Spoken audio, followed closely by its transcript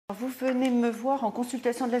Vous venez me voir en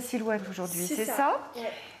consultation de la silhouette aujourd'hui, c'est ça? Ouais.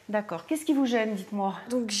 D'accord. Qu'est-ce qui vous gêne, dites-moi?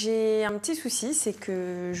 Donc j'ai un petit souci, c'est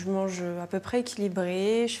que je mange à peu près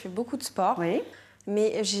équilibré, je fais beaucoup de sport, Oui.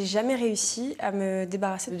 mais j'ai jamais réussi à me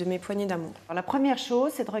débarrasser de mes poignées d'amour. Alors, la première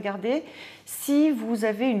chose, c'est de regarder si vous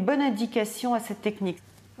avez une bonne indication à cette technique.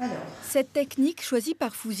 Cette technique, choisie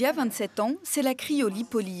par Fouzia, 27 ans, c'est la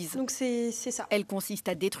cryolipolyse. Donc c'est ça. Elle consiste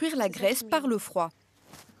à détruire la graisse par le froid.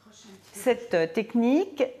 Cette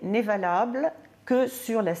technique n'est valable que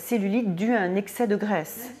sur la cellulite due à un excès de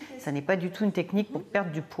graisse. Ça n'est pas du tout une technique pour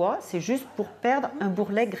perdre du poids, c'est juste pour perdre un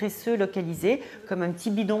bourrelet graisseux localisé, comme un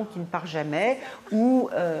petit bidon qui ne part jamais ou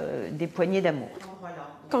des poignées d'amour.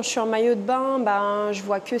 Quand je suis en maillot de bain, je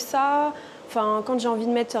vois que ça. Enfin, quand j'ai envie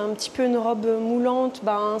de mettre un petit peu une robe moulante,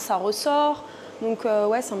 ça ressort. Donc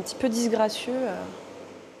ouais, c'est un petit peu disgracieux.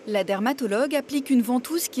 La dermatologue applique une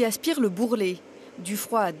ventouse qui aspire le bourrelet. Du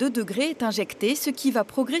froid à 2 degrés est injecté, ce qui va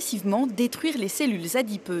progressivement détruire les cellules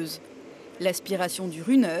adipeuses. L'aspiration dure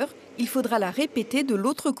 1 heure, il faudra la répéter de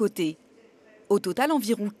l'autre côté. Au total,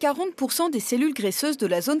 environ 40% des cellules graisseuses de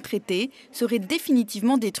la zone traitée seraient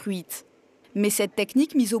définitivement détruites. Mais cette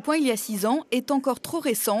technique mise au point il y a 6 ans est encore trop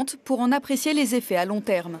récente pour en apprécier les effets à long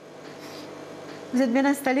terme. Vous êtes bien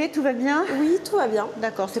installé, tout va bien? Oui, tout va bien.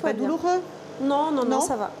 D'accord, c'est Tout va pas bien. douloureux? Non,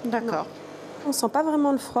 ça va. D'accord. On sent pas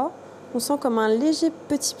vraiment le froid. On sent comme un léger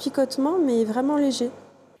petit picotement, mais vraiment léger.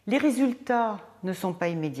 Les résultats ne sont pas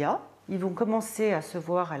immédiats. Ils vont commencer à se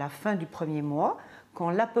voir à la fin du premier mois, quand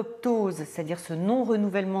l'apoptose, c'est-à-dire ce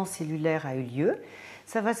non-renouvellement cellulaire, a eu lieu.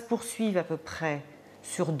 Ça va se poursuivre à peu près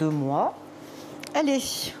sur 2 mois. Allez,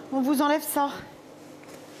 on vous enlève ça.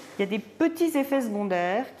 Il y a des petits effets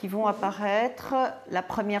secondaires qui vont apparaître la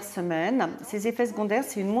première semaine. Ces effets secondaires,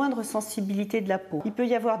 c'est une moindre sensibilité de la peau. Il peut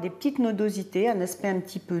y avoir des petites nodosités, un aspect un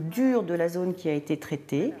petit peu dur de la zone qui a été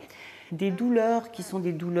traitée, des douleurs qui sont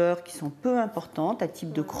peu importantes, à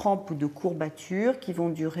type de crampes ou de courbatures, qui vont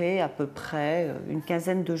durer à peu près une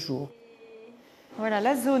quinzaine de jours. Voilà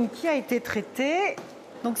la zone qui a été traitée.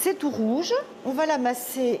 Donc c'est tout rouge. On va la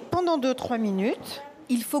masser pendant 2-3 minutes.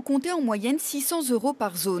 Il faut compter en moyenne 600 €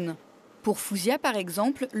 par zone. Pour Fouzia, par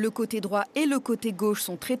exemple, le côté droit et le côté gauche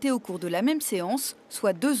sont traités au cours de la même séance,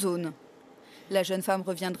 soit 2 zones. La jeune femme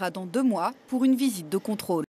reviendra dans 2 mois pour une visite de contrôle.